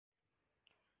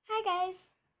Hi guys,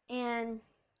 and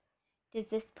does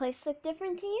this place look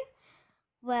different to you?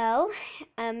 Well,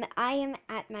 I am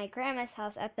at my grandma's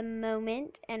house at the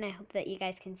moment, and I hope that you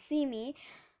guys can see me.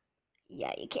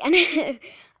 Yeah, you can.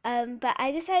 But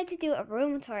I decided to do a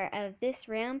room tour of this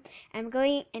room. I'm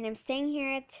staying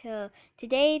here till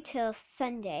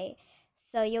Sunday.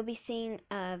 So you'll be seeing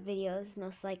videos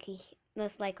most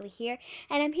likely here.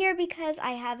 And I'm here because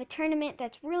I have a tournament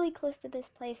that's really close to this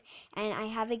place, and I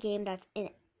have a game that's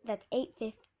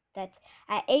 8:50 that's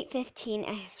at 8:15,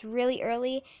 and it's really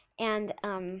early, and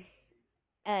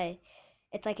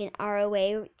it's like an hour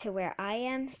away to where I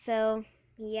am. So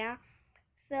yeah.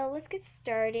 So let's get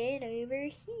started over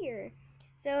here.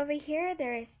 So over here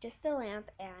there is just a lamp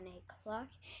and a clock,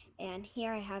 and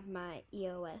here I have my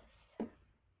EOS.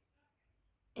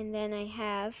 And then I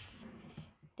have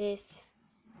this.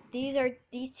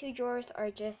 These two drawers are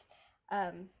just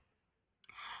uh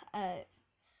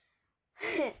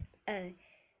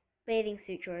bathing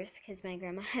suit drawers because my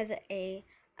grandma has a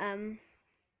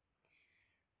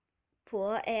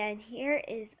pool, and here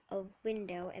is a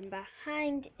window, and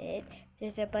behind it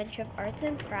there's a bunch of arts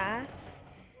and crafts.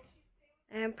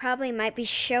 And I probably might be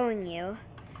showing you,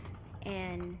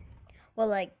 and well,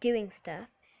 like doing stuff.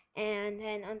 And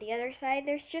then on the other side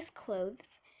there's just clothes.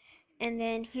 And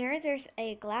then here there's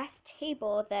a glass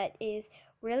table that is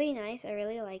really nice. I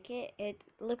really like it. It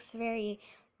looks very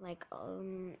like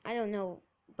I don't know,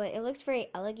 but it looks very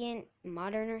elegant,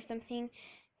 modern or something.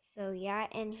 So yeah,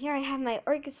 and here I have my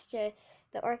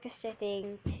the orchestra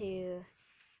thing to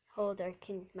hold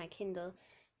my Kindle.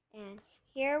 And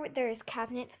here there's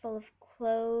cabinets full of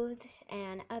clothes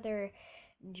and other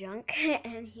junk.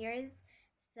 And here's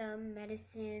some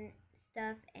medicine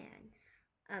stuff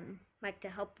and like to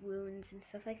help wounds and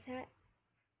stuff like that.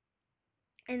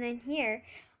 And then here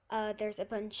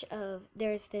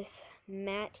there's this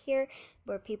mat here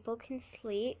where people can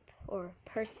sleep, or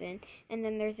person, and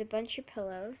then there's a bunch of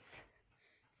pillows.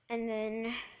 And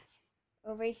then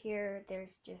over here there's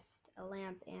just a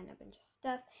lamp and a bunch of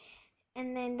stuff.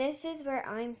 And then this is where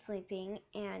I'm sleeping,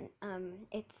 and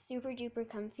it's super duper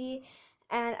comfy,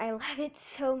 and I love it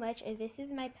so much. And this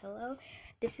is my pillow.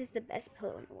 This is the best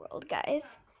pillow in the world, guys.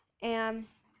 And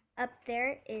up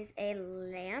there is a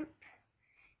lamp,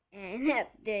 and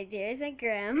there's my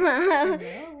grandma.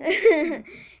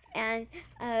 And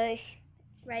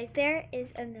right there is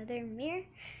another mirror.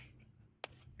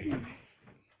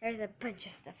 There's a bunch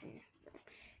of stuff in this room.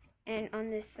 And on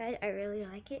this side, I really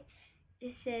like it.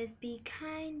 It says, be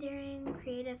kind, daring,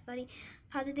 creative, funny,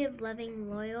 positive, loving,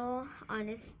 loyal,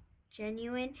 honest,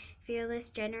 genuine, fearless,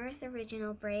 generous,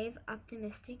 original, brave,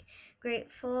 optimistic,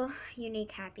 grateful,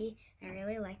 unique, happy. I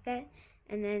really like that.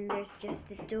 And then there's just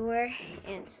a door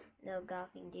and no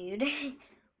golfing dude.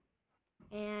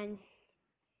 And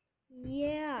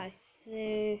yeah, so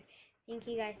thank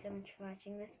you guys so much for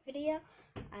watching this video.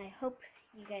 I hope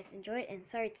you guys enjoyed, and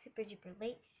sorry it's super duper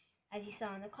late. As you saw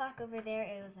on the clock over there,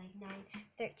 it was like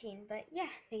 9:13. But yeah,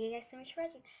 thank you guys so much for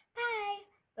watching. Bye!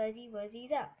 Buzzy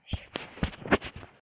Wuzzy's up.